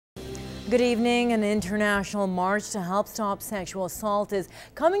Good evening. An international march to help stop sexual assault is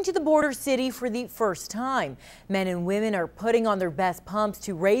coming to the border city for the first time. Men and women are putting on their best pumps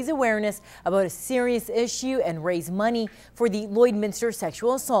to raise awareness about a serious issue and raise money for the Lloydminster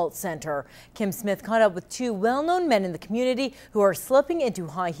Sexual Assault Center. Kim Smith caught up with two well-known men in the community who are slipping into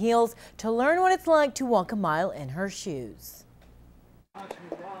high heels to learn what it's like to walk a mile in her shoes.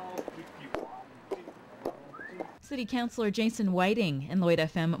 City Councillor Jason Whiting and Lloyd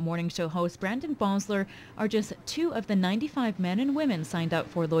FM morning show host Brandon Bosler are just two of the 95 men and women signed up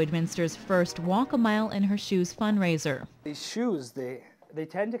for Lloydminster's first Walk a Mile in Her Shoes fundraiser. These shoes, they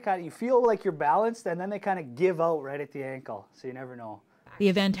tend to kind of, you feel like you're balanced and then they kind of give out right at the ankle, so you never know. The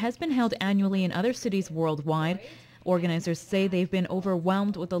event has been held annually in other cities worldwide. Organizers say they've been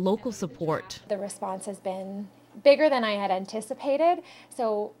overwhelmed with the local support. The response has been bigger than I had anticipated,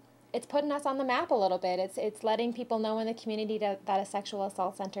 so it's putting us on the map a little bit. It's letting people know in the community that a sexual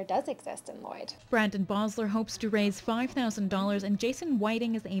assault center does exist in Lloyd. Brandon Bosler hopes to raise $5,000 and Jason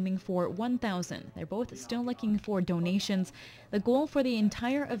Whiting is aiming for $1,000. They're both still looking for donations. The goal for the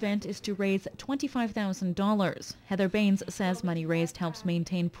entire event is to raise $25,000. Heather Baines says money raised helps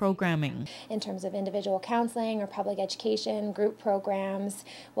maintain programming. In terms of individual counseling or public education, group programs,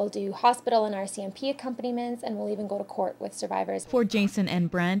 we'll do hospital and RCMP accompaniments, and we'll even go to court with survivors. For Jason and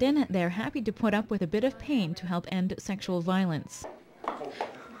Brandon, they're happy to put up with a bit of pain to help end sexual violence.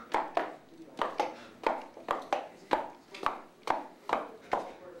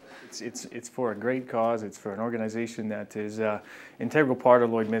 It's for a great cause. It's for an organization that is an integral part of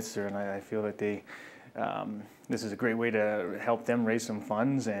Lloydminster, and I feel that this is a great way to help them raise some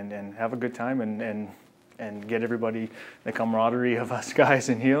funds and have a good time and get everybody the camaraderie of us guys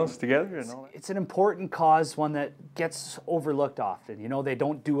in heels together. And all that. It's an important cause, one that gets overlooked often. You know, they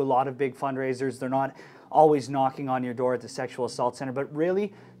don't do a lot of big fundraisers. They're not always knocking on your door at the Sexual Assault Center, but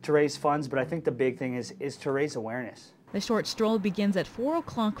really to raise funds. But I think the big thing is to raise awareness. The short stroll begins at 4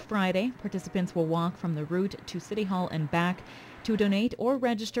 o'clock Friday. Participants will walk from the route to City Hall and back. To donate or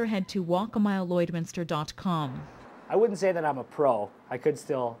register, head to walkamilelloydminster.com. I wouldn't say that I'm a pro. I could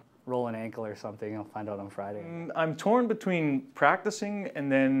still roll an ankle or something. I'll find out on Friday. I'm torn between practicing and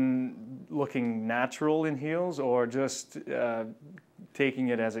then looking natural in heels, or just taking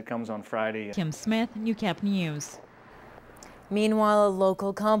it as it comes on Friday. Kim Smith, Newcap News. Meanwhile, a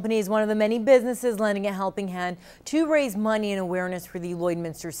local company is one of the many businesses lending a helping hand to raise money and awareness for the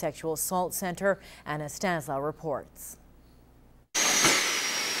Lloydminster Sexual Assault Center. Anna Stanislaw reports.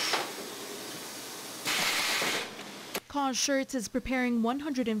 Cause Shirts is preparing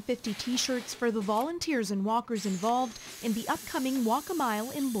 150 t-shirts for the volunteers and walkers involved in the upcoming Walk a Mile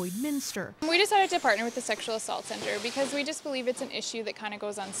in Lloydminster. We decided to partner with the Sexual Assault Center because we just believe it's an issue that kind of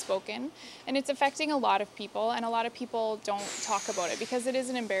goes unspoken, and it's affecting a lot of people, and a lot of people don't talk about it because it is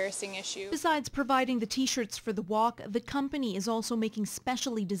an embarrassing issue. Besides providing the t-shirts for the walk, the company is also making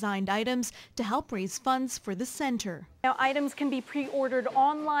specially designed items to help raise funds for the center. Now, items can be pre-ordered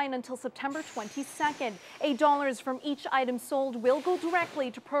online until September 22nd. $8 from each item sold will go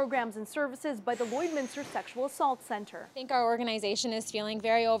directly to programs and services by the Lloydminster Sexual Assault Center. I think our organization is feeling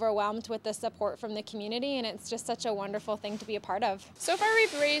very overwhelmed with the support from the community, and it's just such a wonderful thing to be a part of. So far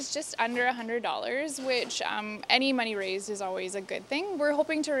we've raised just under $100, which any money raised is always a good thing. We're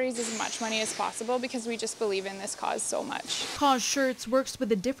hoping to raise as much money as possible because we just believe in this cause so much. Cause Shirts works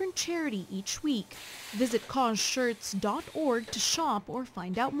with a different charity each week. Visit causeshirts.org to shop or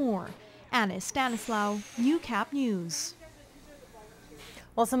find out more. Anna Stanislaw, Newcap News.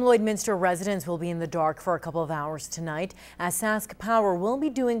 Well, some Lloydminster residents will be in the dark for a couple of hours tonight as Sask Power will be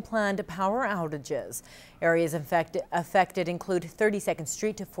doing planned power outages. Areas affected include 32nd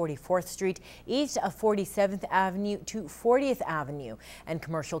Street to 44th Street, east of 47th Avenue to 40th Avenue, and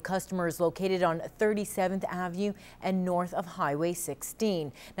commercial customers located on 37th Avenue and north of Highway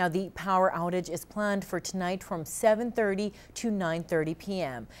 16. Now, the power outage is planned for tonight from 7:30 to 9:30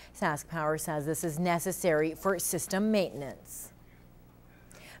 p.m. Sask Power says this is necessary for system maintenance.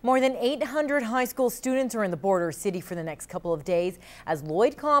 More than 800 high school students are in the border city for the next couple of days as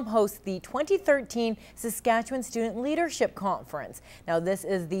LloydComp hosts the 2013 Saskatchewan Student Leadership Conference. Now, this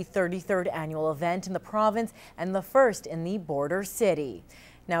is the 33rd annual event in the province and the first in the border city.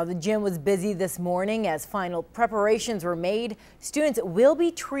 Now, the gym was busy this morning as final preparations were made. Students will be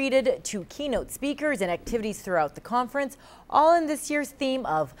treated to keynote speakers and activities throughout the conference, all in this year's theme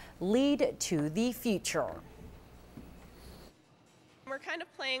of Lead to the Future. We're kind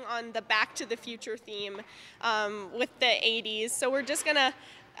of playing on the Back to the Future theme with the 80s, so we're just gonna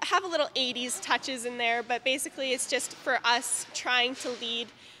have a little 80s touches in there, but basically it's just for us trying to lead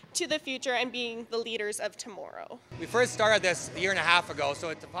to the future and being the leaders of tomorrow. We first started this a year and a half ago,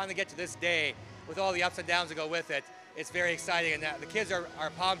 so to finally get to this day with all the ups and downs that go with it, it's very exciting, and the kids are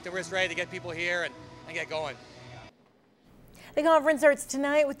pumped and we're just ready to get people here and get going. The conference starts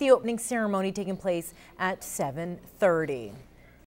tonight with the opening ceremony taking place at 7:30.